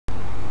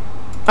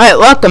Alright,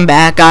 welcome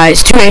back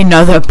guys to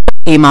another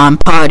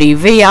Pokemon Party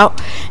video.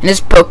 In this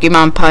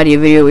Pokemon Party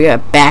video we are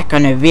back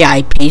on a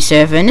VIP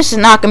server, and this is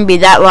not going to be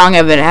that long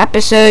of an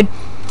episode,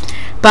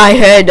 but I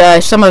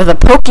heard some of the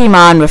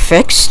Pokemon were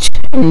fixed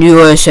in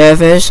newer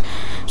servers,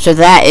 so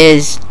that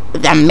is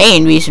the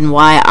main reason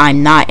why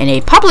I'm not in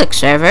a public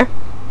server.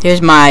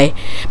 But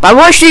I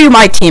want to show you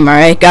my team,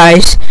 alright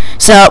guys?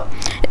 So,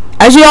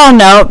 as you all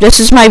know, this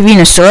is my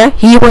Venusaur.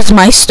 He was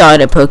my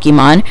starter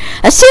Pokemon.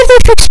 Let's see if they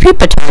fixed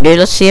Pupitar, dude.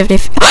 Let's see if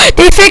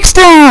they fixed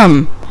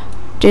him!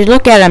 Dude,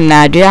 look at him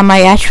now, dude. I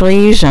might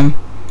actually use him.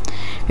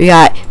 We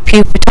got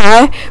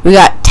Pupitar. We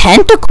got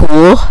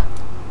Tentacool.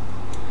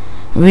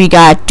 We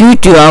got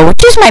Doduo,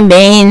 which is my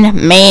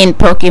main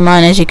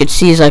Pokemon. As you can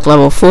see, he's like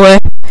level 4.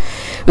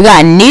 We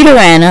got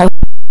Nidorana.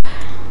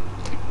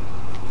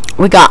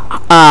 We got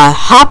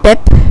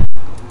Hoppip.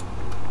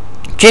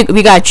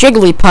 We got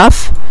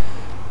Jigglypuff.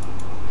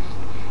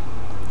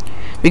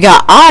 We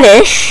got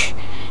Oddish.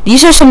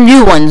 These are some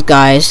new ones,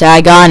 guys, that I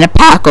got in a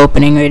pack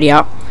opening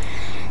video.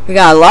 We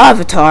got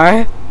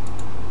Larvitar.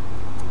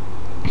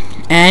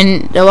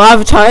 And the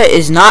Larvitar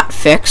is not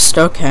fixed,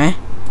 okay.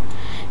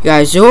 You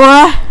got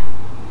Zora.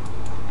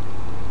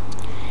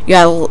 You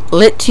got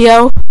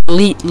Litio.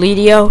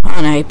 Litio. I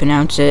don't know how you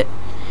pronounce it.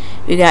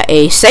 We got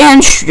a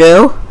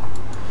Sandshrew.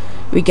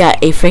 We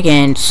got a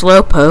freaking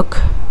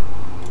Slowpoke.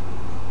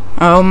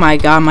 Oh my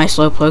god, my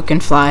Slowpoke can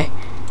fly.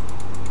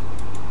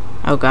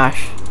 Oh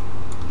gosh.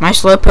 My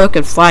Slowpoke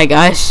can fly,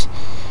 guys.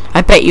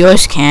 I bet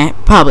yours can't.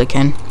 Probably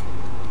can.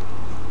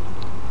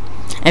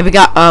 And we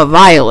got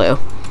Violu.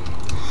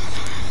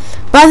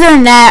 But other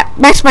than that,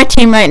 that's my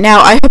team right now.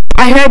 I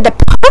heard the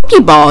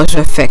Pokeballs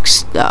are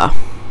fixed though.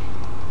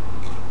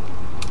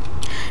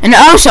 And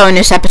also in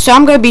this episode,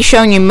 I'm going to be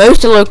showing you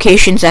most of the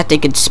locations that they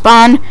could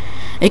spawn.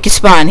 They could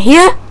spawn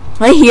here,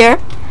 right here.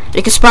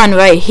 They could spawn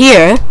right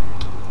here.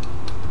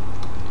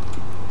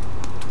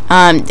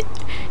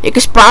 You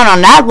can spawn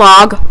on that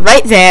log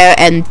right there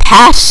and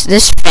pass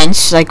this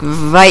fence, like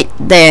right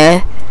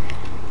there.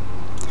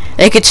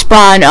 They could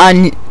spawn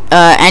on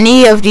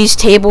any of these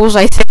tables,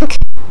 I think.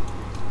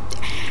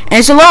 And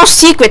it's a little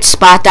secret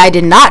spot that I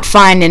did not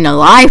find in the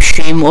live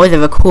stream or the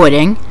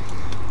recording.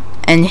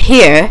 And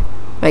here,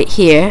 right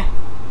here,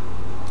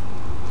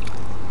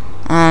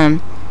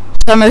 some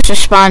of them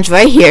spawns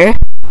right here.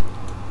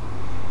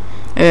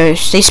 They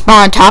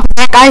spawn on top of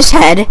that guy's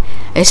head.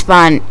 They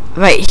spawn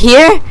right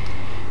here.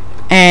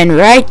 And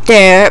right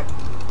there,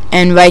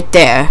 and right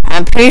there.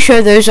 I'm pretty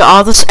sure those are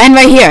all the, and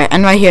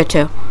right here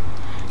too.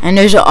 And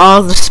those are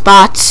all the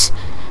spots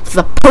for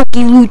the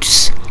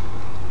POKELOOTS.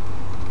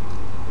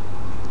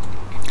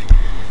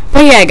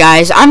 But yeah,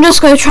 guys, I'm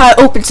just gonna try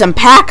to open some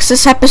packs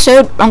this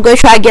episode. I'm gonna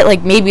try to get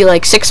like maybe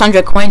like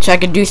 600 coins so I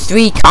can do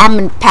 3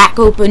 common pack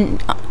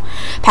openings.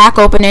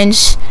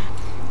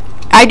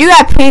 I do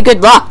have pretty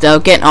good luck though,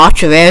 getting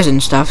ultra rares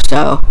and stuff.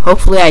 So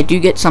hopefully I do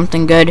get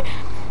something good.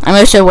 I'm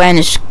also wearing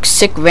this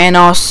sick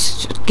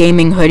Vanos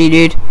gaming hoodie,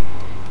 dude.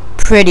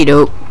 Pretty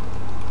dope.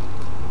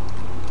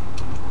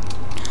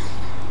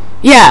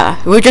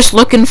 Yeah, we're just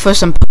looking for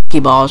some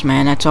Pokeballs,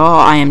 man. That's all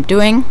I am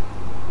doing.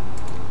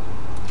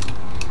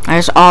 That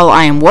is all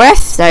I am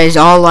worth. That is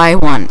all I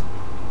want.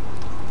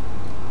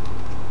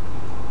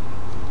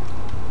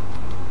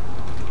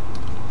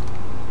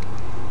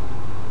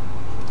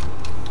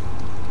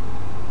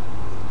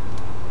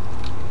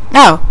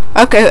 Oh,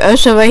 okay,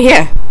 also right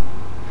here.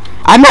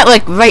 I'm not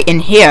like right in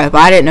here, but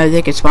I didn't know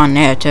they could spawn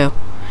there too.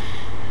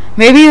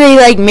 Maybe they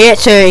like made it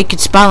so they could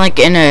spawn like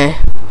in a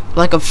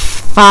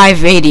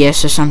 5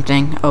 radius or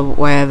something, or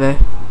wherever.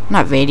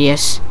 Not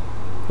radius,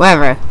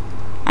 wherever.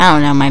 I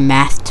don't know my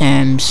math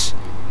terms.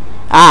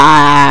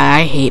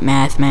 I hate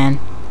math, man.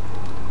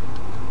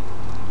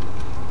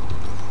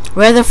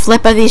 Where the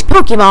flip are these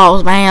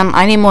Pokeballs, man?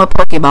 I need more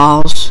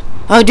Pokeballs.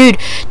 Oh, dude,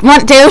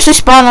 they also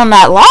spawn on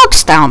that log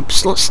slamp.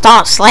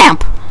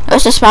 They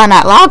also spawn on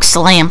that log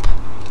slamp.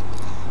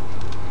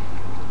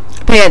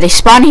 But yeah, they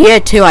spawn here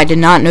too. I did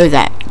not know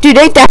that. Dude,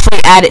 they definitely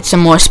added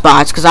some more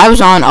spots, because I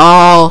was on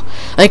all,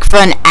 like, for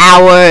an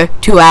hour,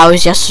 2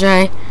 hours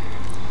yesterday.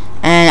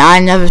 And I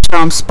never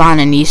saw them spawn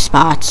in these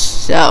spots.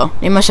 So,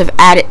 they must have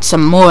added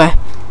some more.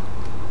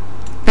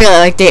 But yeah,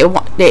 like,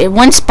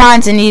 one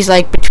spawns in these,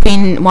 like,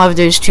 between one of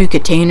those 2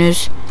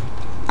 containers.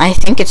 I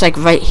think it's, like,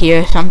 right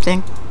here or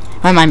something.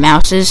 Where my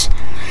mouse is.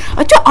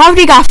 I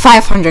already got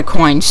 500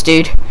 coins,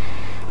 dude.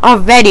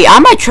 Already. I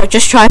might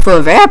just try for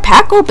a rare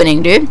pack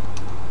opening, dude.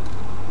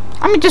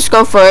 I'm gonna just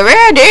go for a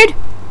rare, dude.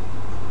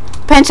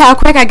 Depends how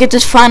quick I get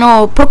this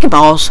final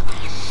Pokeballs.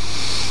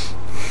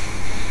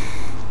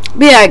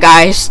 But yeah,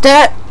 guys,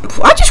 I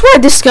just want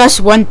to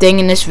discuss one thing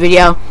in this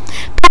video.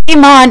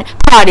 Pokemon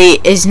Party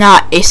is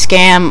not a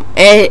scam.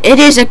 It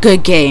is a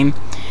good game.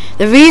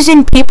 The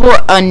reason people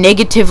are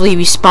negatively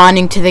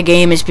responding to the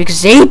game is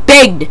because they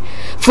begged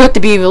for it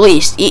to be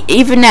released.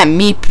 Even that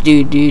Meep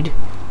dude.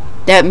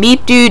 That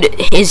Meep dude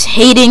is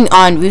hating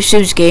on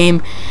Russo's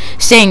game,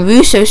 saying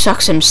Russo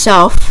sucks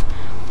himself.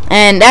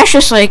 And that's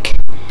just like,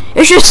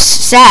 it's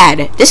just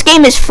sad. This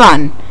game is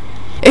fun.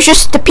 It's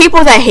just the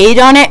people that hate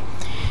on it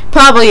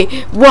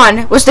probably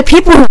one was the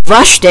people who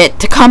rushed it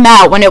to come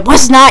out when it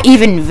was not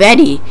even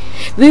ready.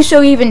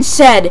 Russo even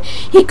said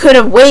he could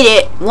have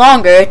waited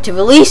longer to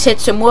release it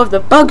so more of the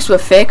bugs were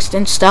fixed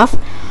and stuff,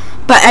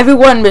 but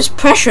everyone was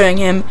pressuring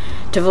him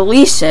to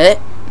release it.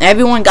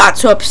 Everyone got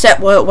so upset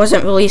when it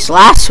wasn't released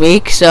last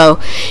week, so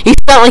he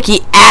felt like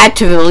he had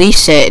to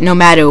release it no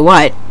matter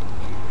what.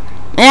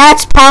 And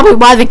that's probably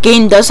why the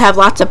game does have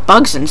lots of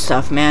bugs and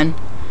stuff, man.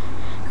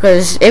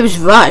 Because it was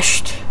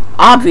rushed,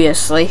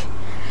 obviously.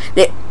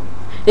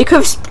 They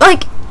could have,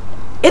 like,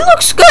 it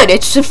looks good.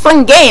 It's a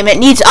fun game. It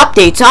needs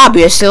updates,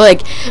 obviously.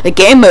 Like, the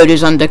game mode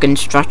is under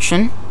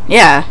construction.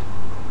 Yeah.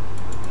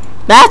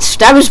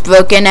 That was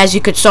broken, as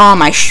you could saw on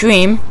my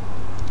stream.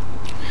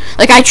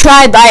 Like, I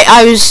tried,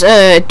 I was,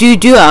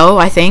 duo,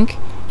 I think.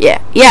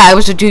 Yeah, I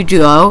was a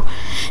duo.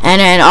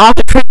 And then all of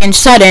a freaking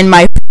sudden,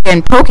 my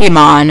freaking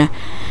Pokemon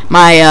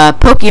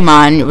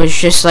was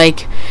just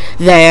like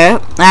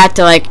there. I had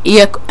to like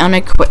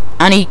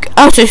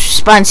oh, so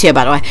Spawn's here,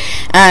 by the way.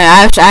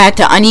 I had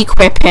to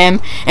unequip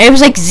him, and it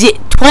was like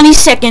 20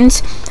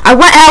 seconds. I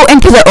went out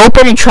into the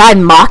open and tried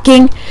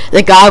mocking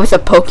the guy with a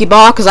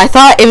Pokeball because I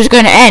thought it was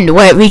going to end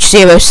when it reached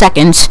 0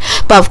 seconds,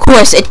 but of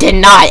course it did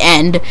not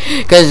end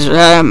because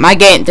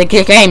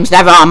the game's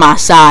never on my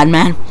side,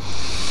 man.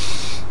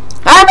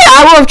 I mean,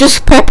 I would have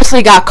just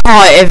purposely got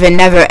caught if it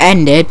never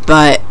ended,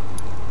 but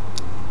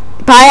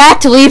I had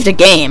to leave the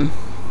game,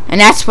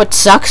 and that's what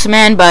sucks,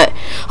 man. But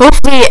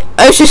hopefully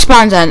Ocean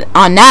spawns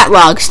on that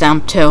log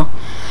stump too.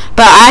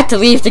 But I had to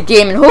leave the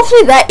game, and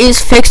hopefully that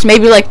is fixed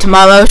maybe like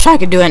tomorrow, so I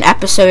can do an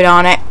episode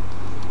on it.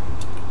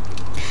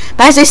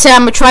 But as I said,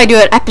 I'm gonna try to do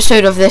an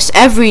episode of this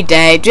every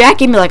day. Dude, that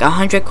gave me like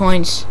 100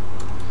 coins.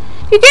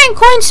 You're getting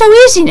coins so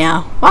easy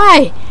now.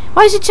 Why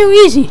is it so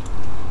easy?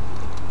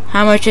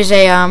 How much is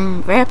a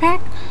rare pack?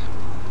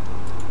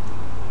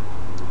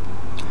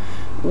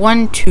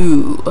 1,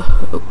 2.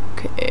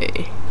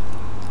 Okay.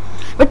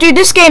 But dude,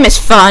 this game is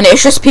fun.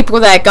 It's just people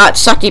that got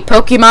sucky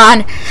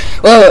Pokemon,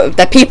 well,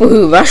 the people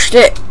who rushed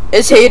it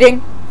is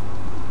hating.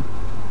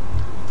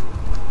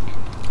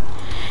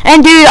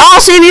 And dude,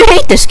 also, if you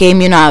hate this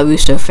game, you're not a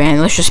Russo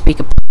fan. Let's just be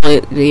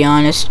completely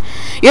honest.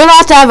 You're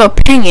allowed to have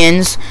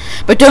opinions,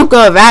 but don't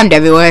go around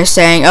everywhere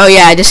saying, oh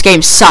yeah, this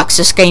game sucks,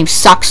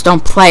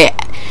 don't play it.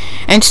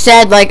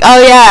 Instead, like,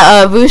 oh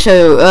yeah,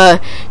 Russo,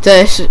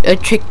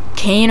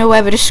 Tricane or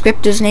whatever the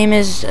scripter's name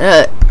is,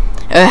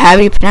 how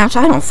do you pronounce it?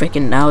 I don't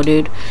freaking know,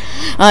 dude.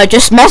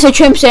 Just message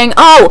him saying,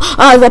 oh,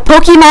 the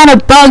Pokemon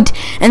are bugged,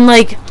 and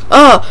like,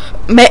 oh,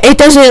 it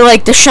doesn't,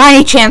 like, the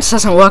shiny chance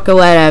doesn't work or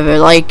whatever.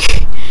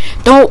 Like,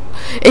 don't,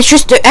 it's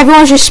just,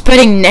 everyone's just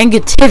spreading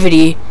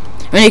negativity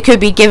when they could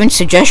be given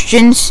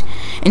suggestions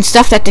and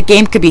stuff that the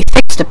game could be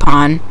fixed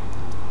upon.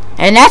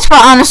 And that's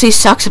what honestly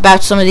sucks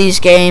about some of these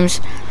games.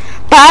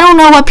 But I don't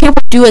know what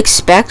people do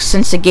expect,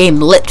 since the game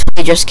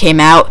literally just came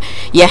out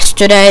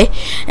yesterday,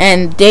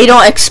 and they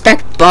don't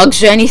expect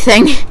bugs or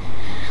anything.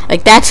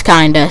 Like, that's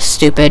kinda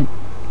stupid.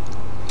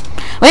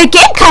 When a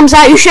game comes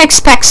out, you should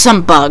expect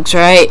some bugs,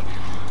 right?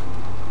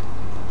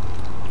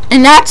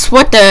 And that's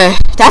what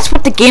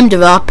the game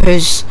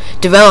developers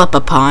develop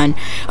upon.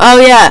 Oh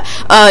yeah,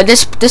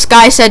 this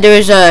guy said there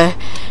was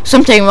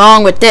something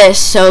wrong with this,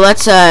 so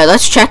let's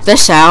check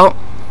this out.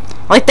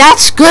 Like,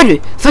 that's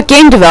good for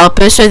game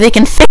developers, so they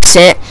can fix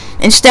it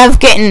instead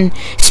of getting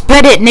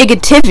spread it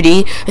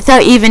negativity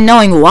without even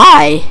knowing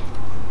why.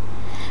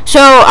 So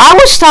I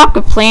would stop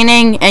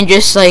complaining and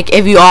just, like,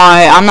 if you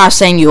are, I'm not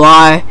saying you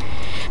are,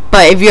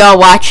 but if you are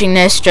watching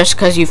this just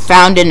because you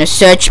found it in a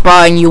search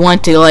bar and you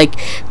want to, like,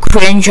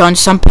 cringe on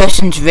some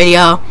person's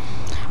video,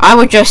 I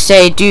would just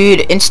say,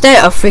 dude,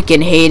 instead of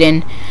freaking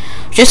hating,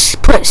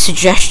 just put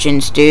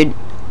suggestions, dude.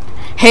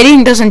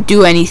 Hating doesn't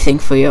do anything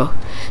for you.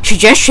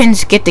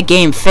 Suggestions get the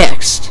game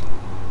fixed.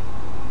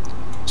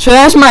 So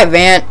that's my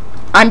rant.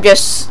 I'm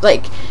just,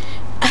 like,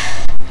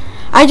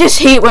 I just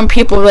hate when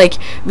people, like,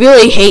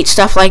 really hate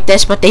stuff like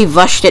this, but they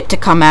rushed it to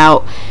come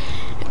out.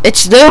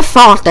 It's their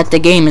fault that the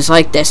game is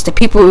like this. The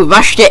people who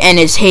rushed it and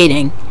is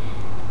hating.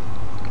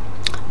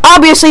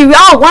 Obviously, we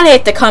all wanted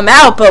it to come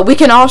out, but we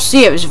can all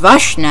see it was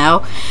rushed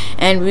now,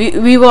 and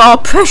we were all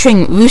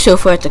pressuring Russo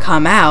for it to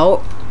come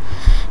out.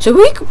 So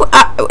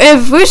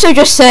if Russo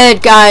just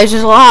said, guys,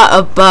 there's a lot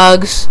of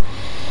bugs,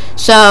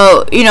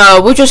 so, you know,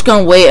 we're just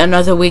gonna wait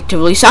another week to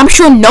release. I'm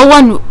sure no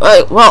one,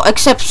 well,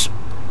 except,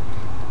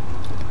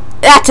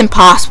 that's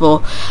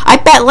impossible. I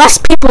bet less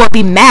people would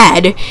be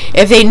mad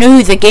if they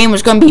knew the game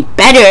was gonna be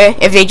better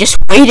if they just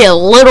waited a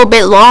little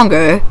bit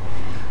longer.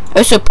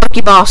 Also,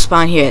 Pokeball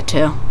spawn here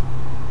too.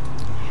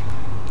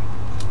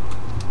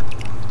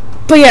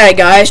 But yeah,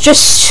 guys,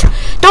 just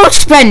don't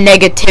spread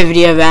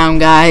negativity around,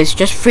 guys.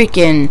 Just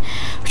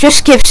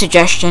give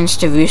suggestions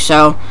to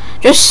Russo.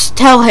 Just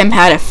tell him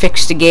how to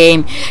fix the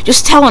game.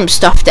 Just tell him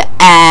stuff to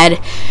add.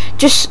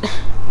 Dude,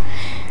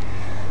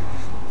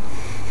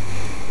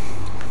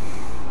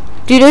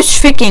 those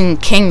freaking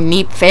King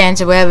Meep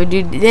fans or whatever,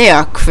 dude, they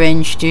are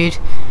cringe, dude.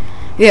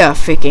 They are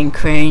freaking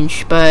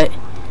cringe, but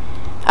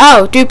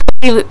Oh, dude,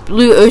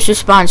 POKELOOTS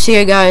response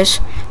here, guys.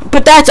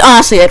 But that's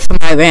honestly it for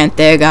my rant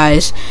there,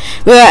 guys.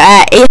 We're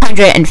at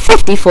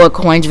 854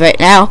 coins right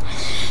now.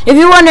 If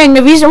you're wondering,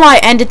 the reason why I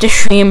ended the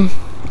stream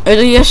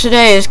early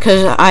yesterday is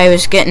because I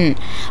was getting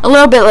a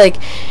little bit like,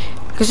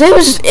 because it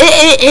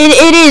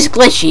is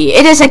glitchy.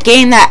 It is a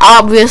game that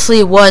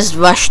obviously was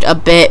rushed a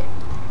bit.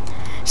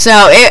 So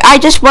I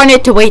just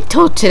wanted to wait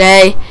till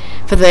today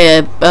for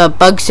the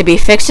bugs to be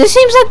fixed. It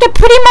seems like they're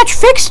pretty much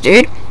fixed,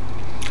 dude.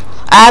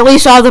 At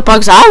least all the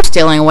bugs I was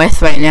dealing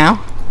with right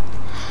now.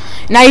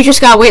 Now you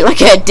just gotta wait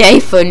like a day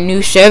for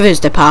new servers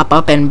to pop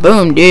up, and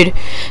boom, dude.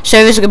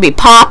 Servers are gonna be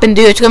popping,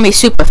 dude. It's gonna be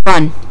super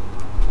fun.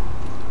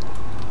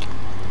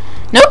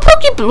 No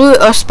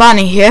POKELOOTS are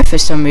spawning here for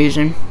some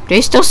reason. Do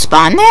they still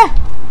spawn there?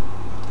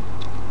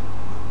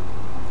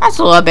 That's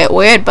a little bit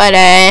weird, but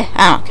I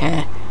don't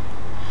care.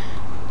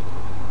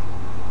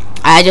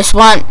 I just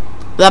want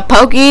the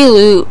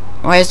POKELOOT.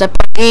 Where's the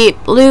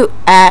POKELOOT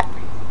at?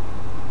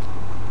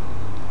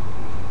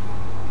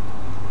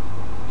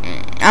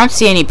 I don't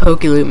see any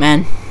POKELOOT,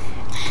 man.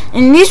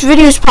 And these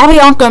videos probably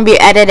aren't going to be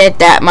edited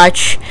that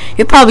much.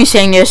 You're probably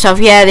saying to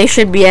yourself, yeah, they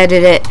should be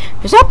edited.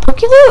 Is that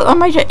POKELOOT? Or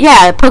am I just,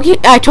 yeah,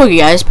 I told you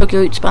guys,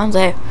 POKELOOT spawns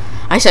there.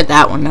 I said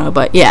that one though,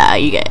 but yeah,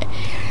 you get it.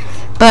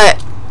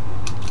 But,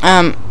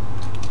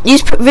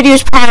 these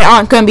videos probably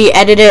aren't going to be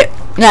edited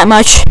that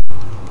much.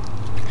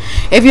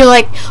 If you're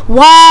like,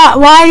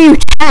 why do you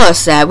tell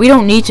us that? We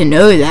don't need to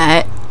know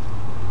that.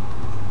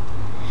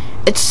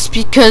 It's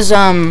because,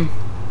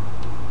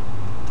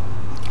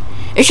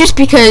 it's just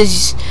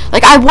because,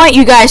 like, I want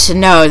you guys to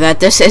know that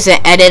this isn't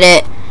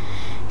edited.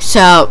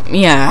 So,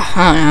 yeah,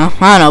 I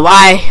don't know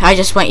why. I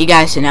just want you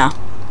guys to know.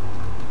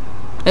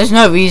 There's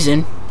no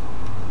reason.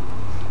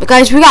 But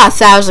guys, we got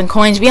 1,000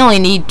 coins. We only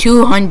need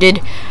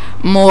 200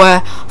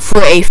 more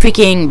for a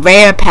freaking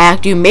rare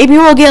pack, dude. Maybe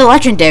we'll get a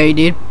legendary,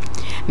 dude.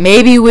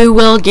 Maybe we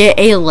will get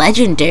a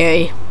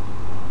legendary.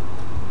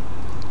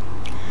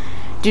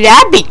 Dude,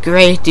 that'd be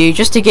great, dude.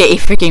 Just to get a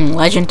freaking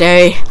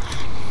legendary.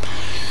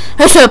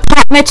 Also,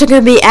 apartments are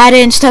gonna be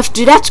added and stuff,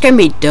 dude. That's gonna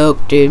be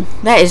dope, dude.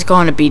 That is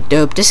gonna be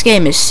dope. This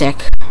game is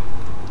sick.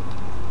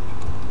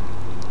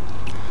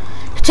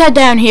 Let's head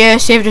down here,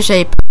 see if there's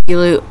a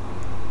POKELOOT.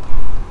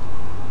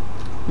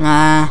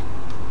 Nah.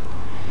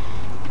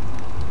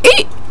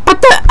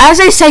 But as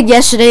I said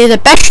yesterday, the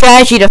best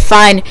strategy to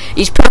find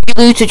these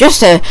POKELOOTs are just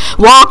to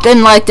walk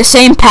in like the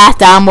same path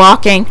that I'm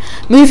walking.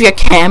 Move your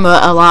camera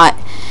a lot,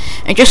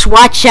 and just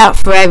watch out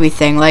for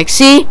everything. Like,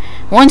 see,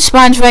 one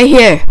spawns right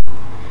here.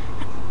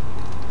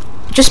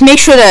 Just make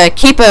sure to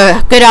keep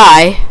a good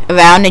eye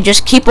around and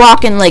just keep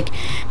walking, like,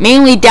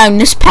 mainly down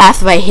this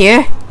path right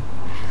here,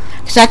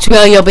 because that's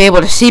where you'll be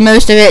able to see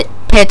most of it.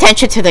 Pay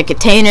attention to the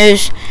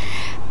containers,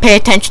 pay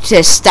attention to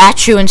the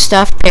statue and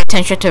stuff, pay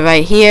attention to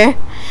right here.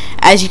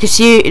 As you can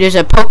see, there's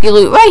a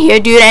POKELOOT right here,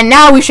 dude, and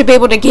now we should be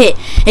able to get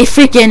a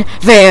freaking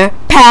rare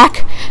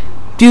pack,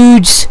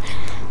 dudes.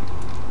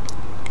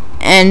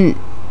 And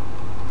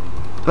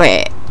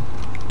wait,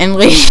 and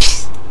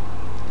ladies.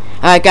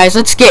 Alright, guys,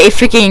 let's get a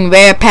freaking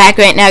rare pack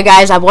right now,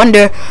 guys. I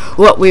wonder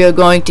what we are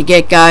going to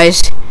get,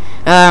 guys.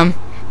 John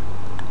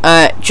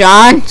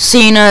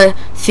Cena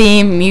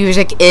theme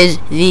music is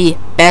the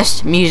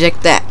best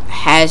music that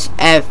has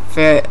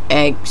ever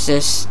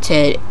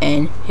existed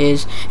in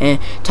his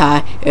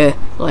entire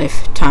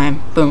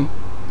lifetime. Boom.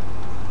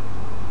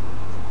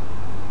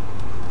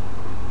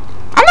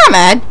 I'm not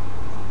mad.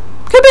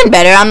 Could've been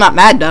better. I'm not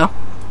mad, though.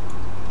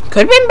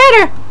 Could've been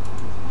better.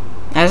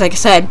 As like I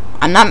said,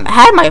 I'm not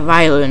had my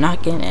violin,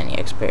 not getting any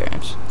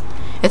experience.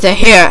 It's a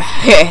hair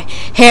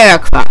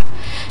crop.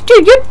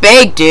 Dude, you're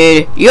big,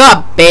 dude.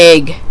 You're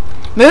big.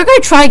 We're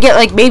gonna try to get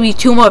like maybe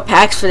 2 more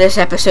packs for this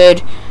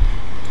episode.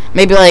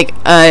 Maybe like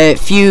a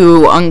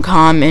few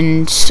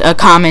uncommons,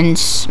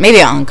 commons, maybe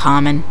an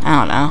uncommon. I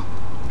don't know.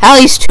 At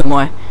least 2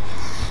 more.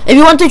 If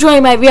you want to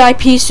join my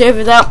VIP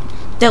server, though,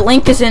 the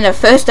link is in the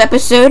first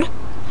episode.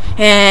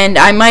 And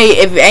I might,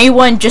 if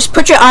anyone, just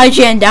put your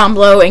IGN down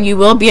below and you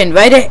will be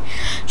invited.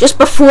 Just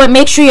before,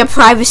 make sure your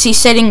privacy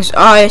settings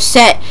are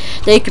set.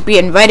 They could be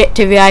invited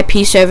to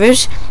VIP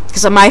servers,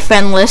 because my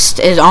friend list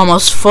is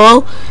almost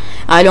full.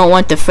 I don't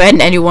want to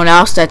friend anyone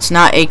else that's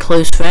not a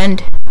close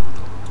friend.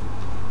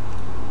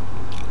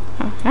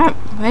 Oh,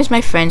 where's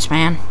my friends,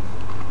 man?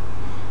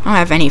 I don't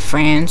have any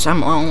friends.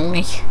 I'm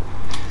lonely.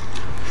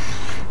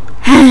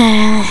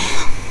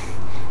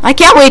 I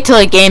can't wait till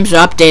the games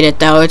are updated,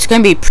 though. It's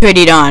gonna be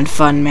pretty darn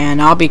fun, man.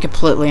 I'll be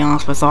completely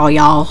honest with all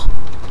y'all.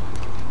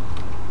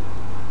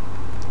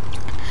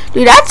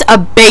 Dude, that's a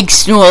big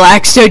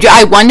Snorlax. So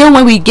I wonder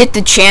when we get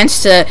the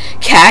chance to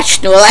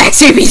catch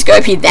Snorlax if he's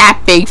gonna be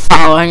that big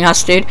following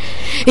us, dude.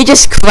 He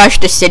just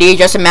crushed the city.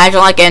 Just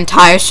imagine like an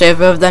entire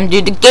server of them,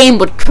 dude. The game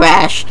would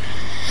crash.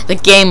 The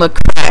game would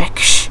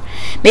crash.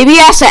 Maybe he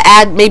has to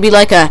add maybe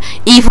like a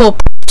evil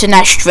person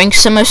that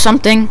shrinks him or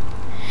something.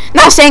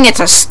 Not saying it's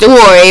a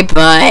story,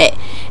 but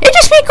it'd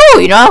just be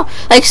cool, you know?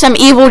 Like some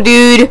evil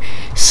dude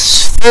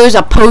throws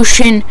a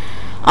potion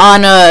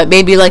on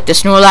maybe like the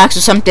Snorlax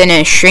or something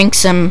and it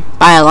shrinks him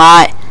by a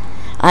lot.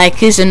 Like,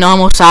 he's a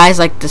normal size,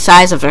 like the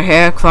size of her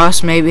hair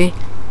across, maybe.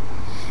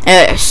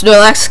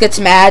 Snorlax gets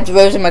mad,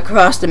 throws him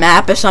across the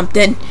map or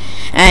something,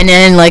 and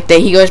then like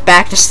he goes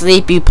back to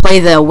sleep. You play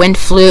the wind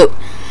flute,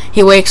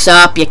 he wakes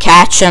up, you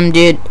catch him,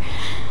 dude,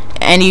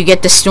 and you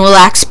get the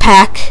Snorlax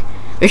pack,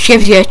 which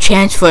gives you a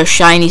chance for a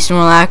shiny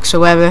Snorlax or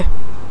whatever.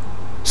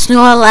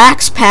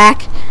 Snorlax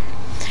pack.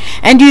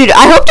 And dude,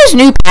 I hope there's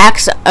new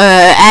packs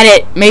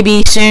added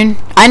maybe soon.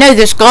 I know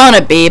there's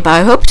gonna be, but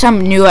I hope some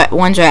new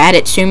ones are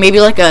added soon. Maybe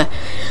like a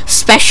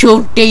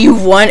special day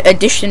 1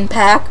 edition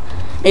pack.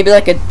 Maybe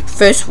like a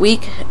first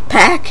week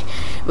pack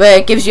where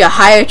it gives you a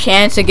higher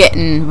chance of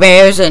getting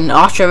rares and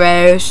ultra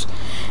rares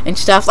and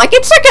stuff. Like,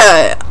 it's like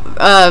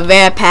a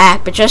rare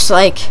pack, but just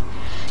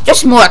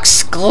more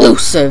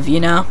exclusive,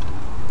 you know.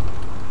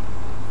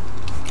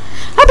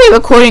 I've been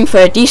recording for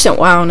a decent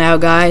while now,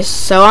 guys,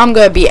 so I'm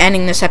gonna be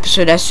ending this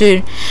episode as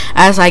soon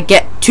as I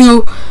get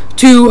to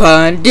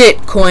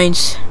 200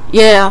 coins.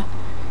 Yeah,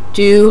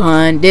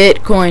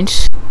 200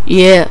 coins.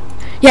 Yeah,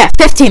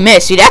 15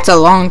 minutes. See, that's a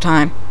long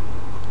time.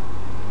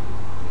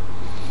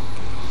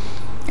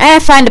 I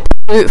find a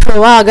Pokeloot for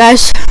a while,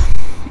 guys.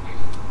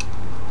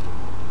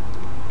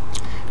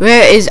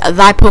 Where is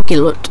thy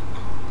Pokeloot?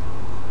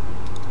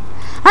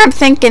 I'm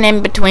thinking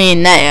in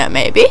between there,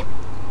 maybe.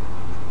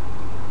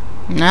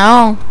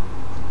 No.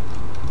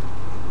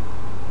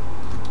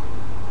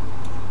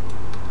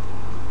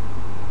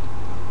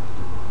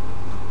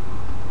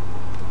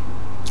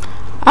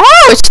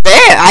 Oh, it's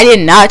there. I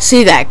did not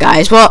see that,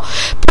 guys. Well,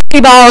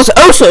 Pokeballs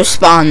also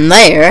spawn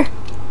there.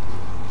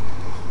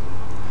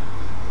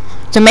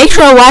 So make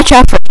sure to watch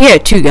out for here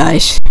too,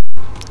 guys.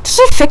 Does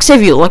it fix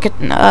if you look at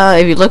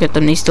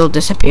them, they still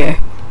disappear?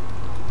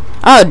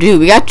 Oh, dude,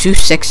 we got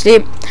 260,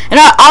 and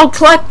I'll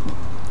collect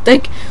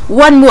like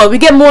one more. We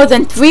get more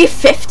than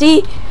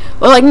 350,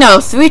 or like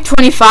no,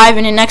 325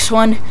 in the next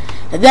one.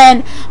 And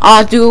then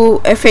I'll do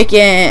a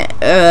freaking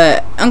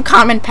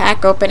uncommon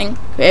pack opening.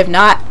 If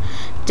not,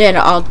 then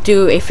I'll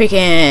do a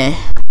freaking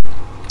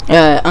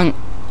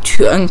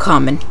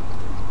uncommon.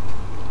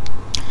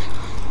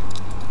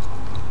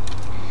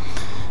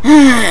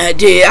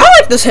 Dude, I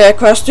like this hair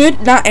cross,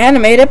 dude. Not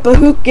animated, but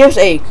who gives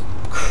a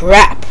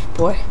crap,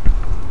 boy?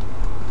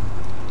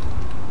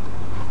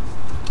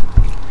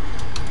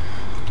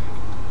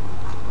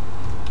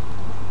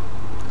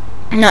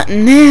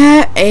 Nothing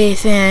there.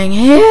 Anything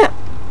here?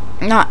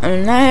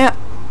 Nothing there.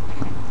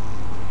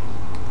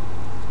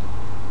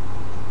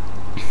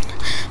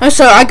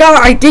 So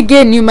I did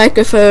get a new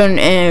microphone,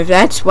 and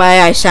that's why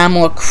I sound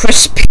more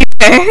crispy.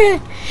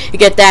 You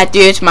get that,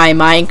 dude? It's my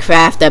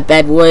Minecraft, the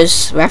Bed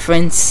Wars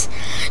reference.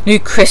 New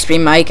crispy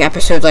mic,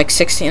 episode like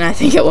 16, I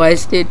think it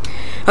was, dude.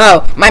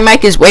 Oh, my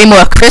mic is way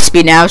more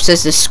crispy now,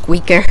 says the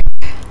squeaker.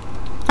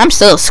 I'm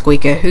still a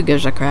squeaker. Who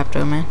gives a crap,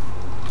 though, man?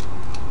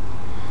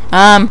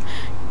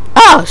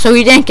 Oh, so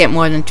we didn't get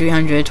more than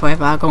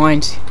 325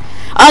 coins.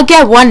 I'll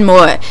get one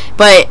more,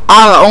 but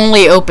I'll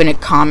only open a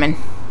common.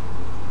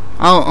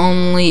 I'll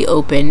only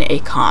open a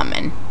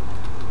common.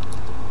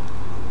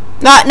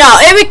 No,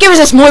 if it gives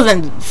us more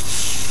than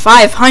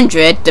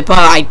 500, but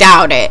I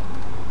doubt it.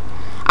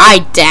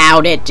 I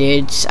doubt it,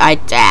 dudes. I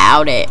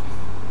doubt it.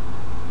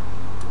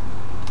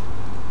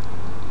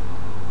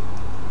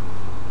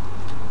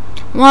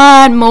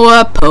 One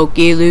more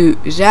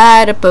Pokeloot. Is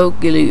that a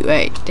Pokeloot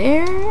right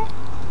there?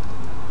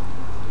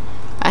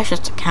 That's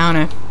just a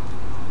counter.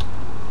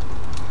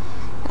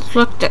 Let's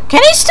look.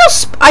 Can he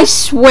still? I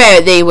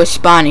swear they were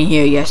spawning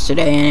here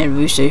yesterday in a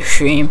Russo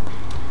stream.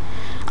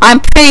 I'm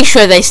pretty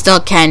sure they still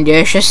can, dude.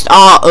 It's just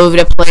all over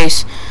the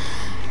place.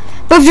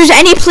 But if there's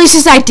any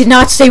places I did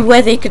not say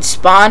where they could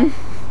spawn,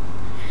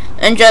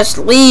 and just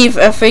leave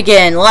a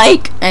freaking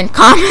like and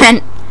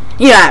comment.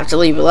 You don't have to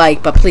leave a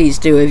like, but please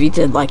do if you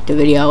did like the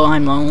video.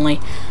 I'm lonely.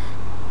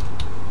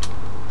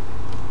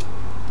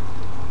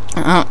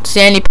 I don't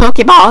see any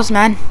Pokeballs,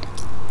 man.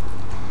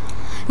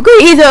 We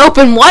could either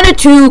open 1 or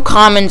 2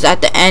 commons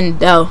at the end,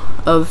 though,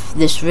 of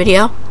this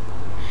video.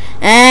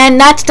 And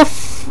that's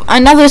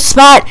another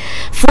spot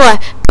for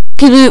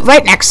Pokeloot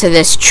right next to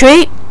this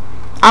tree.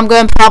 I'm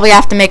going to probably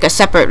have to make a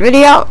separate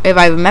video if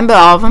I remember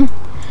all of them.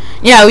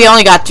 Yeah, we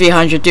only got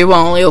 300, dude. We're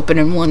only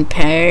opening 1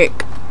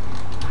 pack.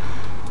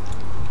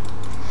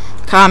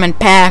 Common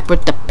pack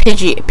with the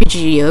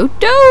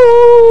Pidgeotto.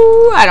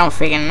 I don't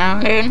freaking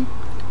know, dude.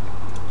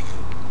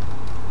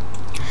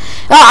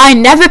 Oh, I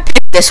never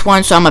picked this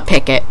one, so I'm gonna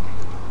pick it.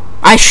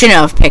 I shouldn't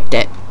have picked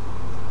it.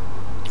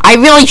 I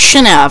really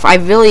shouldn't have. I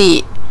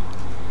really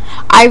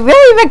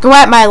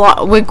regret my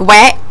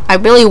I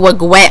really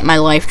regret my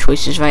life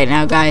choices right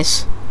now,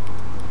 guys.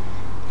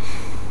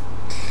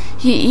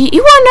 You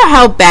wanna know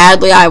how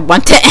badly I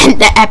want to end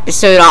the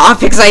episode off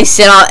because I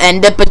said I'll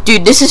end it, but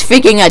dude, this is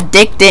freaking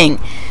addicting.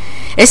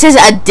 This is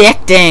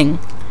addicting.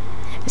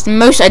 It's the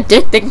most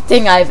addicting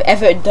thing I've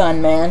ever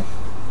done, man.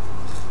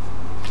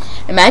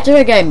 Imagine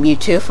I get a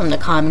Mewtwo from the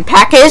common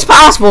pack. It is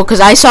possible because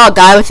I saw a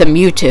guy with a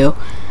Mewtwo,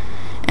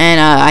 and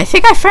I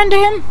think I friended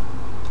him.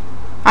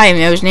 I don't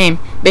even know his name,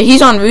 but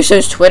he's on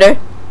Russo's Twitter.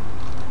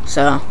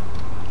 So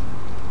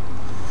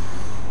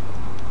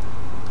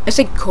It's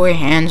like Corey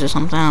Hands or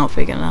something. I don't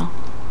freaking know.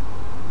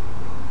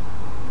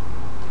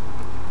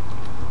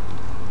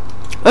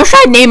 What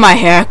should I name my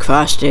hair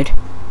cross, dude?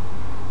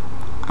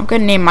 I'm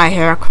gonna name my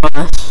hair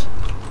cross.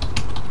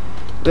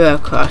 Rare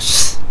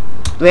cross.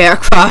 Rare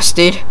cross,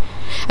 dude.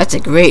 That's a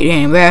great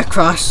name. Rare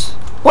cross.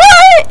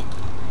 What?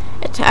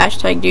 It's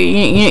hashtag, dude.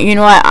 You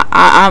know what?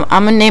 I'm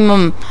gonna name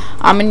him.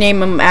 I'm gonna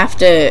name him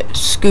after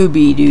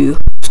Scooby Doo.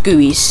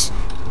 Scoobies.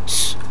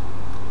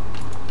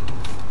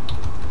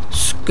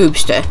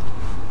 Scoopster.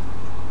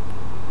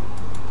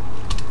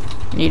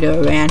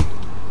 Nito ran.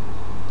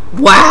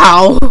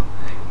 Wow.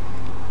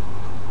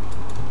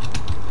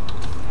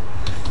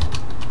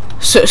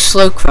 So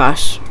slow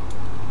cross.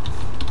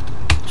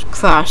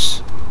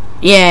 Cross.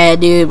 Yeah,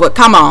 dude. What?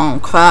 Come on,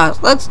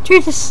 cross. Let's do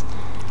this.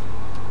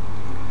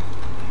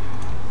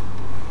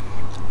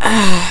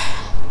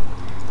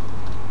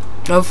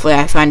 Hopefully,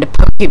 I find a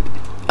Poke.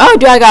 Oh,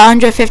 dude, I got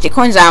 150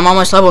 coins. I'm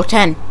almost level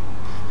 10.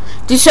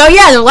 Dude, so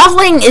yeah, the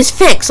leveling is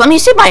fixed. Let me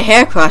see if my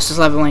hair cross is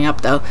leveling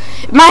up though.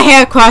 If my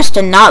hair cross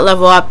did not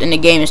level up, then the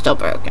game is still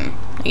broken.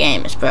 The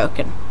game is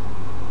broken.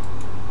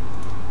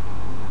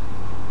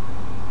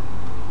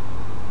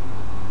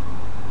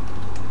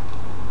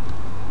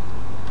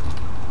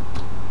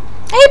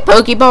 Hey,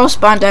 Pokeball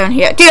spawn down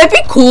here. Dude, it'd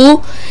be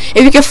cool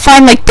if you could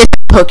find like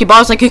different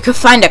Pokeballs. Like you could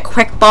find a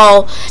Quick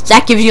Ball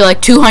that gives you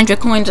like 200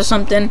 coins or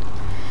something,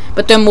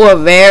 but they're more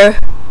rare.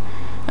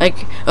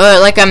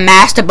 Like a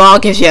Master Ball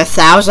gives you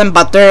 1,000,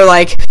 but they're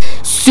like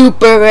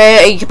super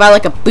rare. You can buy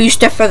like a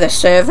booster for the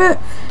server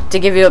to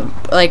give you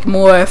like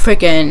more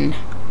freaking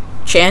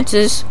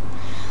chances.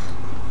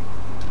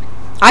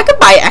 I could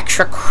buy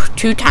extra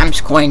 2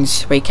 times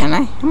coins. Wait, can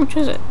I? How much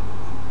is it?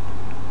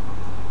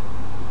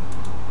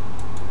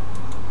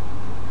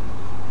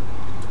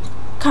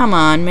 Come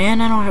on,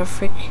 man! I don't have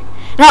freak.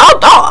 No,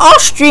 I'll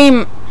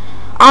stream.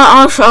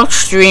 I'll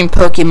stream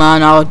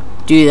Pokemon. I'll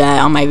do that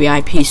on my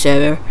VIP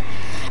server.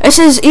 This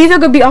is either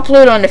gonna be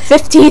uploaded on the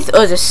 15th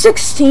or the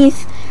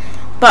 16th,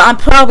 but I'm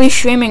probably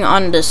streaming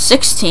on the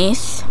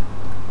 16th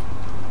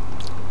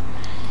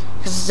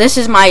because this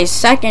is my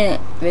second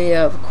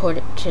video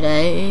recorded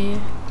today.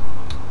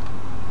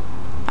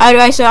 How do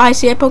I say I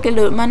see a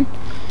POKELOOT, man?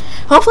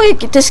 Hopefully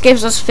this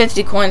gives us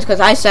 50 coins because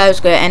I said I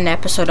was gonna end the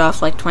episode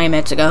off like 20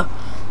 minutes ago.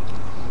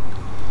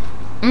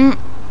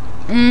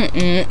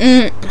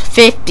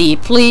 50,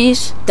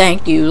 please.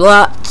 Thank you,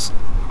 lots.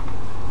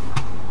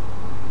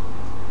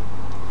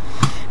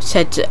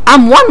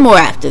 I'm one more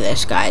after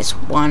this, guys.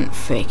 One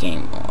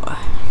freaking more.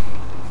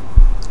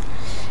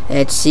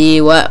 Let's see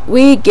what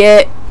we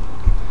get.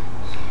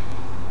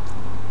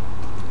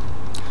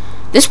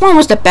 This one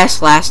was the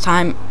best last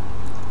time.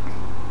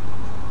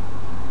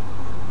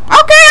 Okay,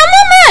 I'm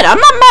not mad. I'm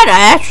not mad.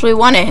 I actually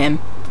wanted him.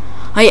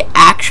 I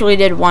actually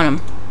did want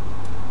him.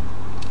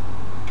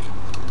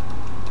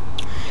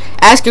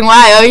 Asking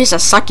why? Oh, he's a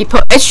sucky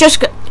it's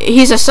just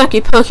he's a sucky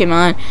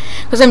Pokemon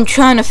because I'm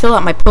trying to fill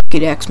out my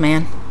Pokédex,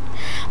 man.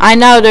 I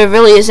know there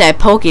really is a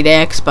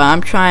Pokédex, but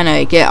I'm trying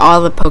to get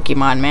all the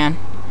Pokemon, man.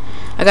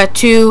 I got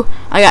two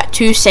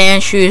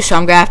Sandshoes, so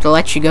I'm gonna have to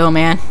let you go,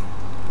 man.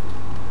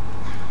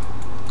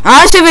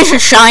 Honestly, if it's a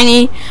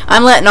shiny,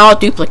 I'm letting all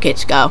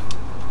duplicates go.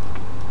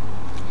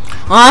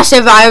 Honestly,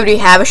 if I already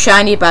have a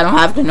shiny, but I don't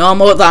have the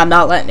normal, then I'm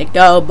not letting it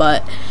go.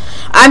 But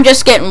I'm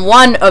just getting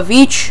one of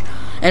each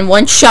and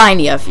one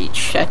shiny of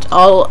each. That's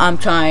all I'm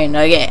trying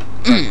to get.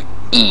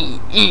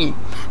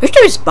 Wish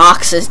there was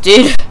boxes,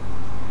 dude.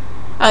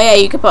 Oh yeah,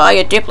 you can put all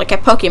your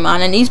duplicate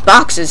Pokemon in these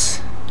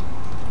boxes.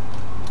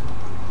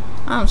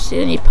 I don't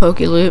see any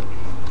POKELOOT.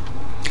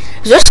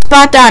 Is there a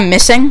spot that I'm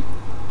missing?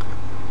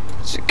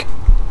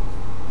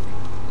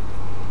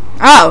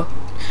 Oh.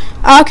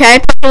 Okay,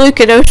 POKELOOT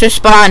could also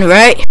spawn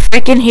right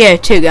freaking here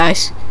too,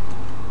 guys.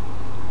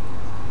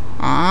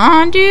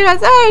 Aw, dude, I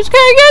thought I was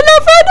gonna get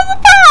enough out of the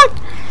pack.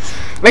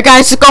 But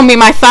guys, it's gonna be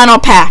my final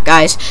pack,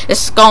 guys.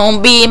 It's gonna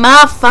be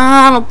my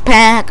final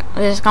pack.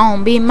 It's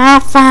gonna be my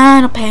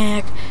final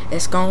pack.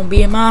 It's gonna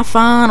be my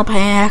final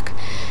pack.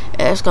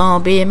 It's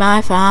gonna be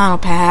my final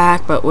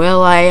pack. But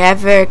will I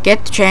ever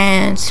get the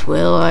chance?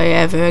 Will I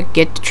ever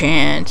get the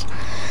chance?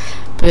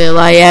 Will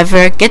I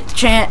ever get the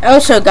chance?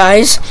 Also,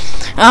 guys,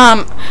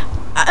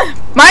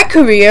 my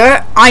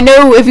career, I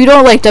know if you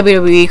don't like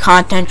WWE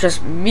content,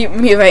 just mute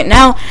me right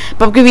now,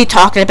 but I'm gonna be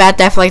talking about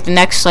that for like the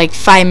next like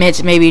 5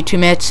 minutes, maybe 2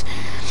 minutes.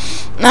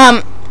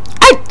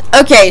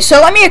 Okay,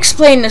 so let me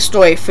explain the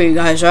story for you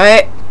guys,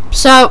 alright?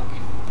 So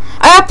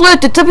I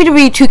uploaded the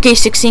WWE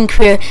 2K16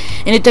 career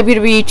and the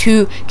WWE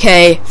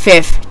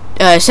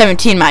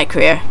 2K17 my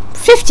career.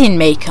 15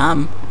 may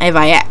come if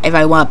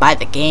I want to buy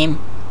the game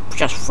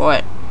just for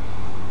it.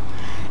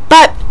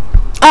 But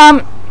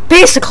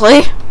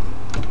basically,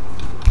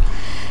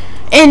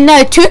 in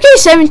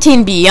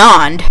 2K17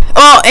 Beyond,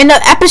 in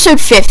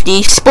episode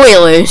 50,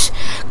 spoilers,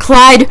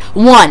 Clyde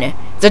won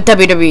the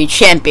WWE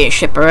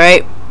Championship,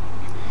 alright?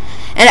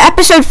 In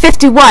episode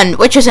 51,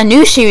 which is a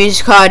new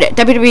series called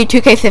WWE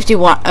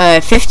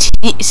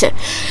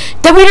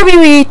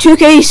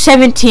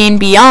 2K17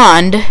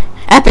 Beyond,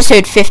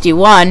 episode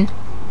 51,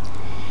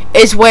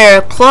 is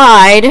where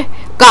Clyde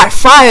got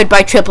fired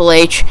by Triple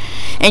H,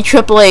 and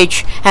Triple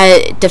H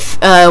had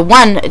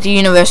won the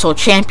Universal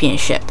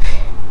Championship,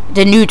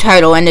 the new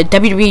title, and the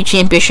WWE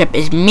Championship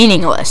is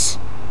meaningless.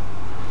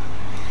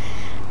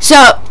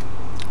 So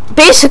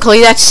basically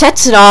that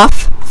sets it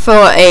off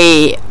for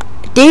a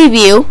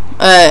debut,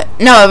 a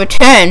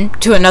return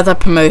to another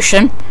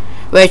promotion,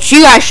 which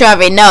you guys should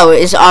already know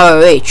is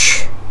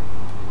ROH.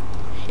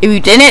 If you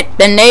didn't,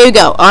 then there you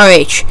go,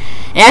 ROH.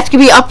 And that's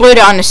going to be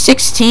uploaded on the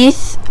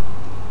 16th.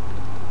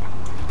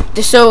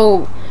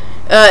 So,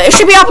 it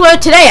should be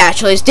uploaded today,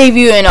 actually. It's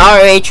debut in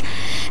ROH.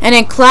 And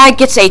then Clyde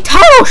gets a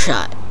title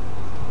shot.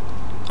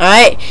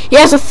 Alright? He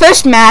has a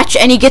first match,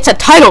 and he gets a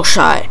title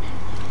shot.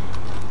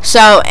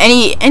 So,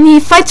 and he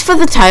fights for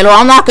the title.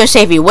 I'm not going to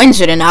say if he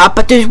wins it or not,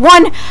 but there's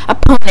one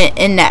opponent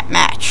in that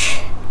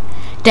match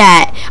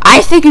that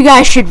I think you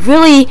guys should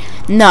really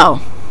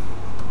know.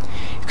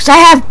 Because I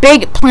have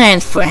big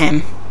plans for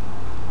him.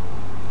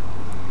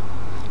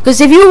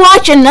 Because if you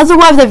watch another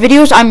one of the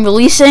videos I'm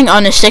releasing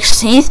on the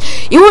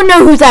 16th, you will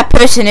know who that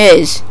person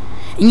is.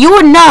 And you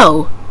will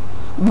know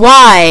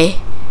why.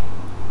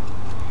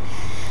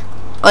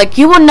 Like,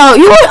 you will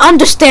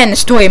understand the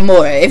story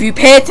more if you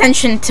pay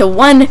attention to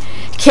one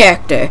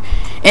character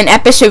in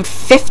episode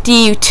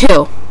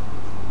 52.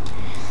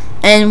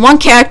 And one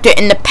character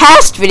in the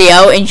past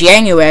video in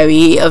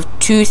January of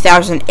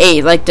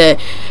 2008, like the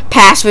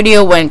past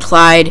video when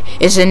Clyde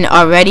is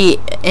already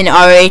in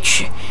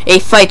ROH, he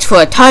fights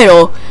for a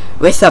title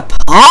with a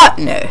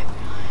partner.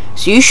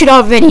 So you should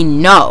already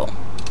know.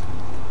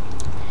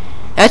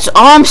 That's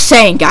all I'm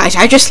saying, guys.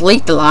 I just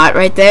leaked a lot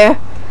right there.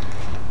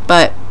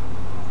 But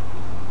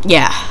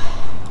yeah,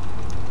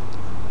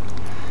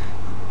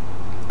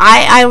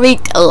 I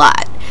leaked a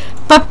lot.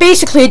 But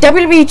basically,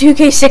 WWE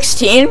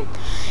 2K16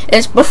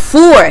 is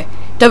before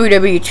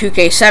WWE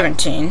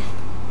 2K17.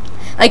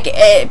 Like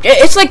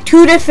it's like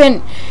two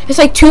different. It's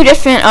like two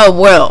different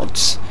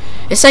worlds.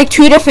 It's like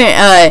two different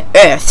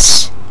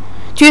Earths,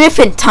 two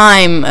different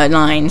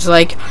timelines.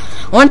 Like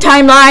one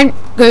timeline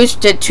goes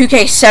to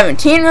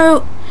 2K17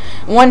 route,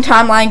 one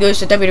timeline goes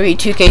to WWE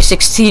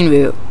 2K16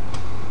 route.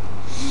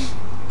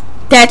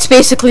 That's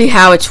basically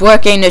how it's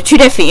working. They're two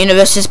different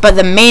universes, but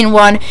the main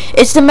one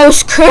is the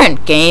most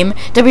current game,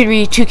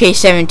 WWE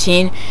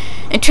 2K17.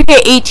 And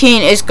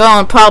 2K18 is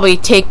going to probably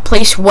take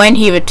place when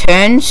he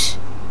returns.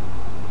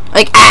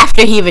 Like,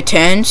 after he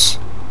returns.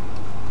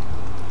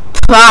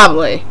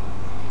 Probably.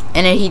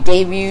 And then he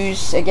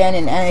debuts again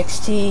in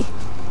NXT.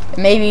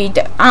 Maybe,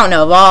 I don't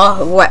know,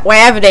 Raw,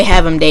 wherever they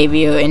have him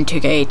debut in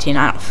 2K18.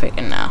 I don't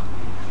freaking know.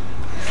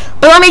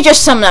 But let me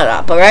just sum that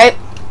up, alright?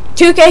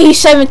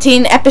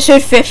 2K17,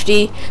 episode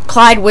 50,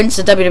 Clyde wins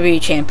the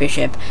WWE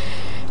Championship.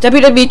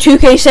 WWE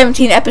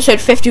 2K17, episode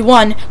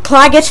 51,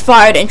 Clyde gets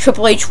fired and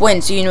Triple H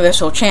wins the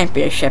Universal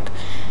Championship.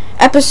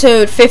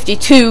 Episode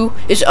 52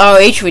 is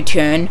ROH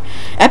return.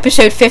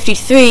 Episode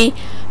 53,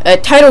 a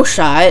title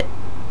shot.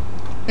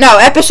 No,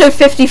 episode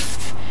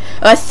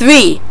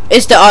 53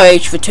 is the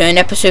ROH return.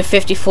 Episode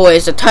 54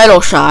 is a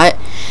title shot.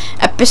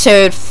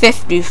 Episode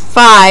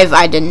 55,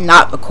 I did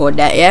not record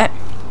that yet.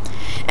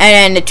 And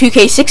then the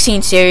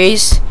 2K16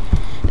 series,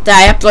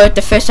 that I uploaded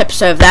the first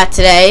episode of that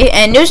today,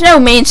 and there's no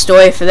main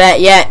story for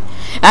that yet.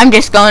 I'm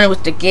just going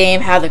with the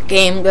game, how the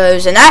game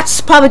goes, and that's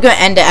probably going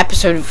to end at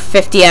episode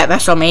 50 at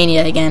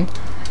WrestleMania again.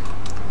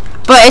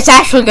 But it's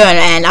actually going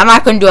to end. I'm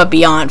not going to do a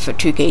Beyond for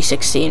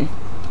 2K16.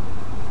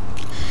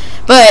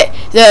 But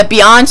the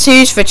Beyond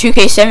series for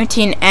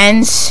 2K17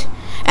 ends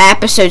at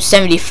episode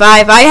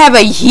 75. I have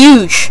a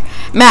huge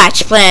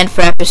match planned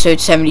for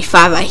episode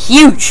 75, a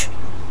huge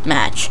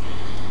match.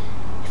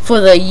 For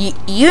the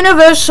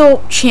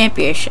Universal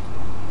Championship.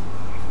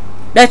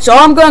 That's all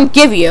I'm going to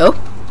give you.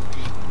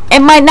 It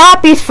might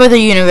not be for the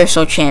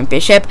Universal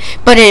Championship,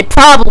 but it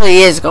probably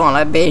is going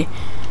to be.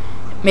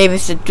 Maybe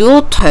it's a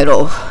dual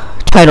title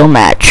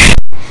match.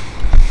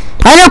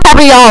 I know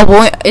probably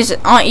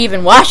y'all aren't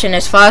even watching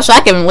this far, so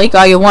I can leak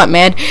all you want,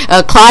 man.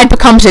 Clyde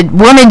becomes a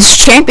women's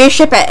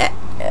championship.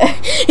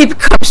 He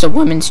becomes a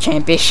women's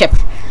championship.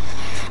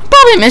 I'm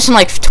probably missing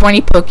like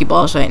 20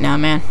 Pokeballs right now,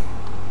 man.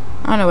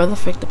 I don't know where the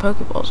frick the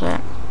Pokeball's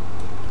at.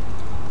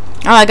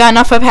 Oh, I got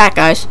enough for a pack,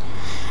 guys.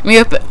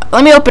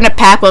 Let me open a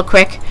pack real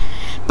quick.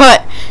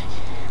 But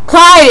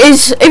Clyde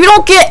is, if you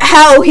don't get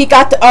how he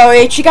got the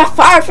ROH, he got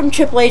fired from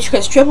Triple H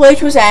because Triple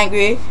H was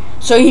angry.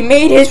 So he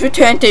made his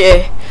return to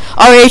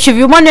ROH. If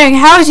you're wondering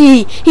how is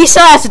he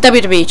still has the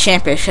WWE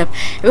Championship.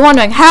 If you're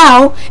wondering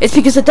how, it's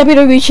because the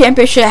WWE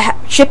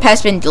Championship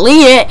has been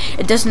deleted.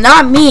 It does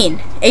not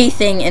mean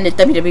anything in the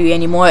WWE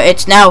anymore.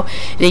 It's now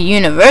the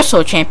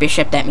Universal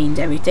Championship that means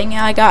everything.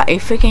 And I got a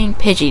freaking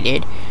Pidgey,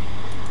 dude.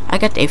 I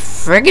got a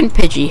friggin'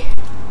 Pidgey.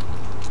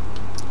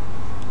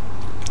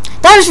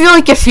 That was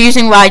really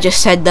confusing what I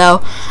just said,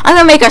 though. I'm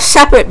gonna make a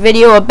separate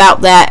video about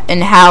that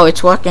and how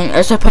it's working.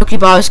 So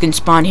Pokeballs can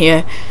spawn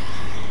here.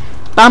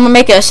 But I'm gonna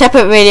make a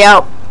separate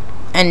video,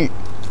 and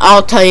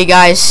I'll tell you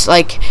guys,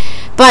 like,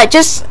 but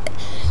just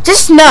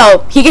just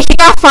know he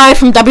got fired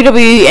from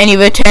WWE and he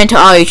returned to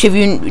RH. If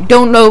you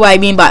don't know what I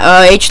mean by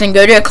RH, then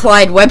go to a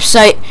Clyde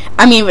website.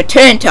 I mean,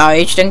 return to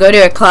RH, then go to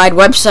a Clyde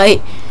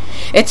website.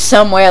 It's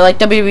somewhere like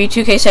WWE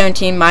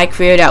 2K17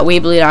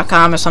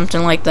 mycareer.weebly.com or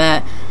something like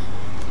that.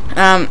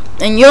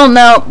 And you'll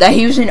know that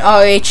he was in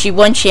RH. He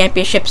won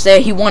championships there.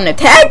 He won a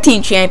tag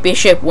team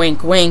championship.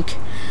 Wink, wink.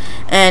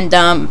 And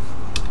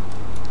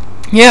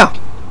yeah,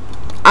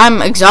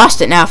 I'm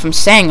exhausted now from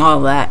saying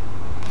all that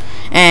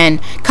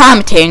and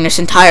commentating this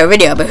entire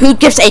video, but who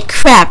gives a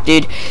crap,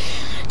 dude?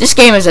 This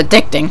game is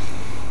addicting.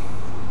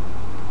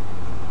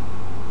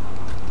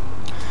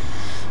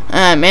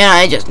 Man,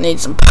 I just need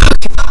some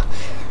Pokemon.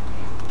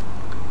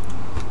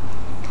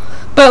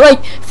 But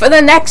like for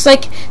the next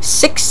like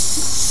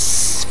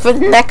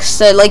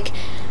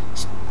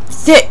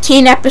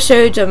 13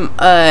 episodes of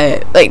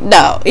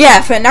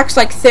for the next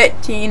like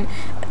 13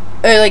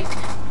 or like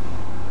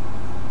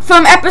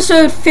from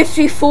episode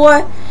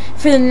 54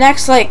 for the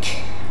next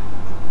like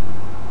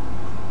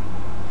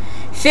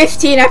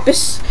 15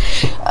 episodes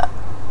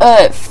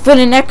for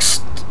the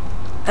next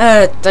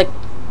like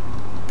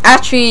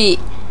actually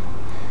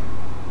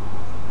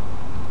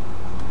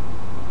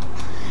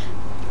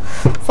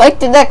for like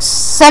the next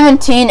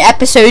 17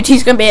 episodes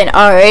he's gonna be in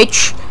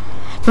RH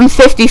from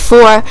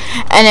 54,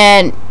 and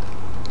then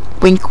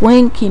wink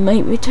wink he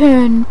might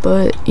return,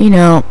 but you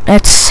know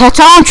that's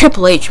all on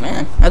Triple H,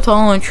 man. That's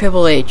all on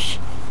Triple H.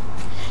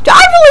 Dude,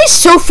 I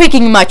released so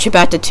freaking much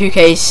about the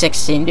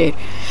 2K16, dude.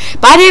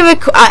 But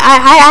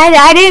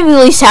I didn't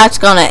release how it's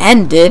gonna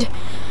end, dude.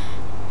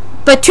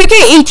 But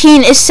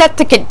 2K18 is set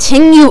to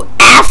continue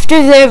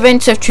after the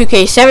events of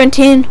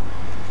 2K17.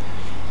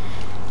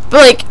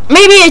 But like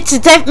maybe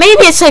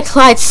it's like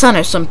Clyde's son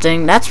or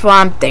something. That's what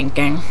I'm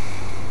thinking.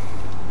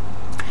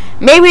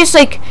 Maybe it's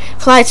like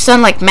Clyde's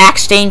son, like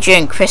Max Danger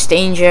and Chris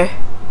Danger.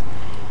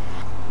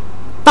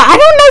 But I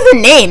don't know the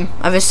name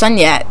of his son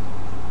yet.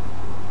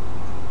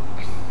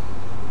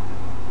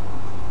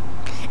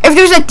 If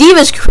there's a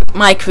Divas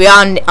My Career,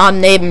 I'll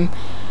name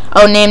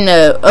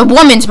a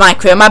woman's My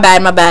Career. My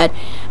bad.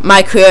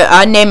 My Career,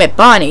 I'll name it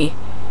Bonnie,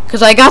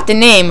 because I got the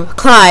name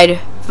Clyde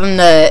from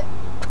the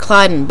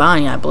Clyde and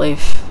Bonnie, I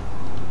believe.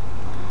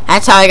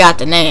 That's how I got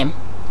the name.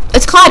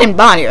 It's Clyde and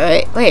Bonnie,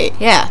 right? Wait,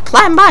 yeah,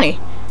 Clyde and Bonnie.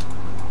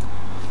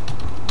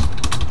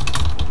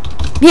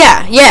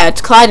 Yeah,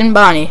 it's Clyde and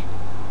Bonnie.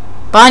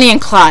 Bonnie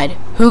and Clyde.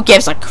 Who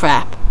gives a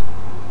crap?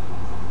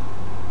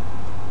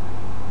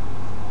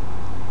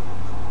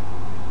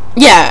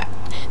 Yeah,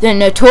 the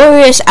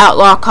notorious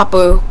outlaw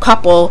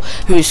couple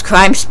whose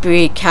crime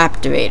spree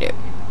captivated.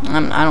 I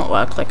don't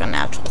want to click on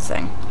natural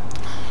thing.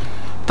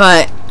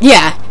 But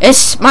yeah,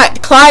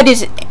 Clyde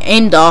is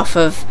aimed off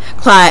of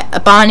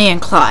Bonnie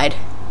and Clyde.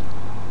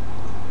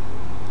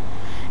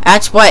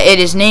 That's what it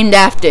is named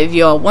after, if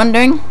you're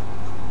wondering.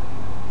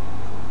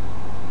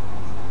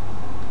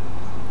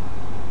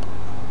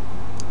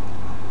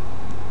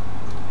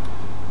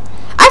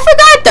 I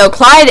forgot though,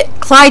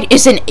 Clyde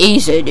is an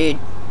Azer, dude.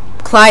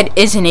 Clyde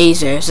is an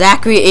Azer.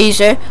 Zachary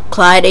Azer,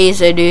 Clyde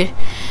Azer, dude.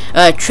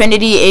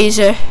 Trinity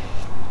Azer.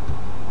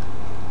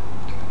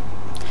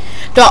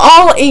 They're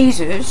all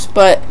Azers,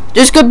 but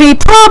there's gonna be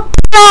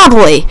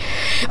probably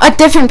a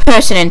different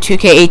person in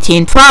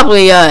 2K18.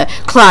 Probably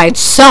Clyde's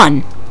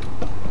son.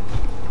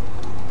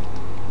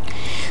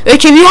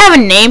 Which, if you have a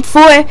name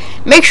for it,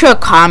 make sure to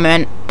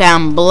comment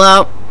down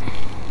below.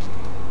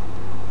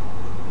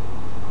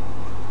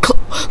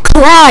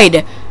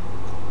 Clyde.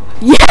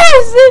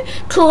 Yes,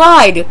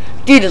 Clyde.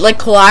 Dude, like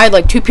Clyde,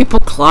 like two people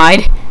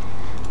Clyde.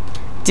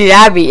 Dude,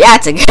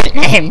 that's a good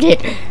name,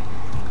 dude.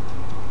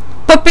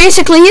 But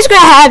basically, he's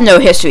gonna have no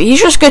history.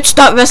 He's just gonna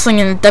start wrestling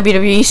in the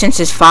WWE since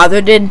his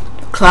father did.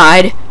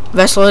 Clyde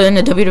wrestled in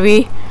the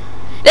WWE.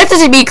 That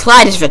doesn't mean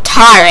Clyde is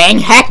retiring.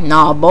 Heck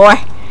no, boy.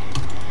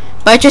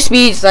 But it just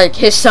means like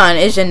his son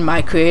is in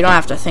My Career. You don't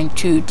have to think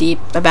too deep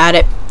about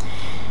it.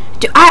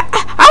 Dude, I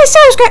said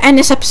I was gonna end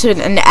this episode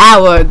an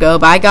hour ago,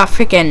 but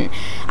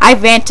I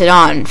ranted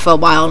on for a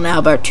while now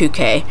about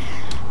 2K.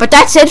 But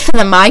that's it for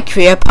the My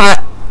Career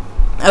part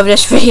of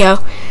this video.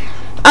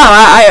 Oh,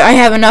 I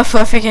have enough for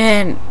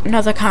freaking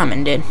another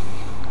comment, dude.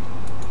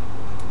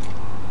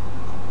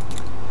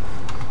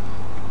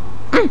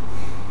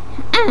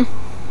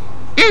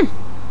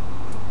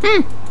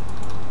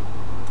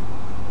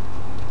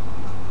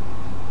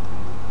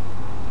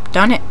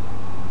 Done it.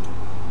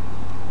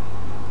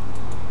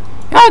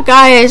 Alright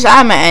guys,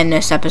 I'm gonna end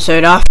this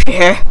episode off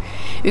here.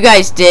 If you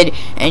guys did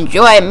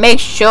enjoy, make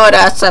sure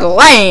to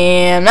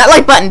slam that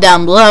like button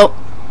down below.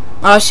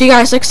 I'll see you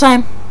guys next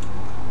time.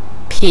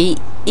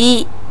 Peace.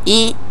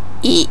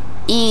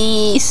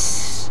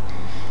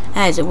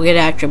 That is a weird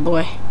actor,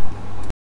 boy.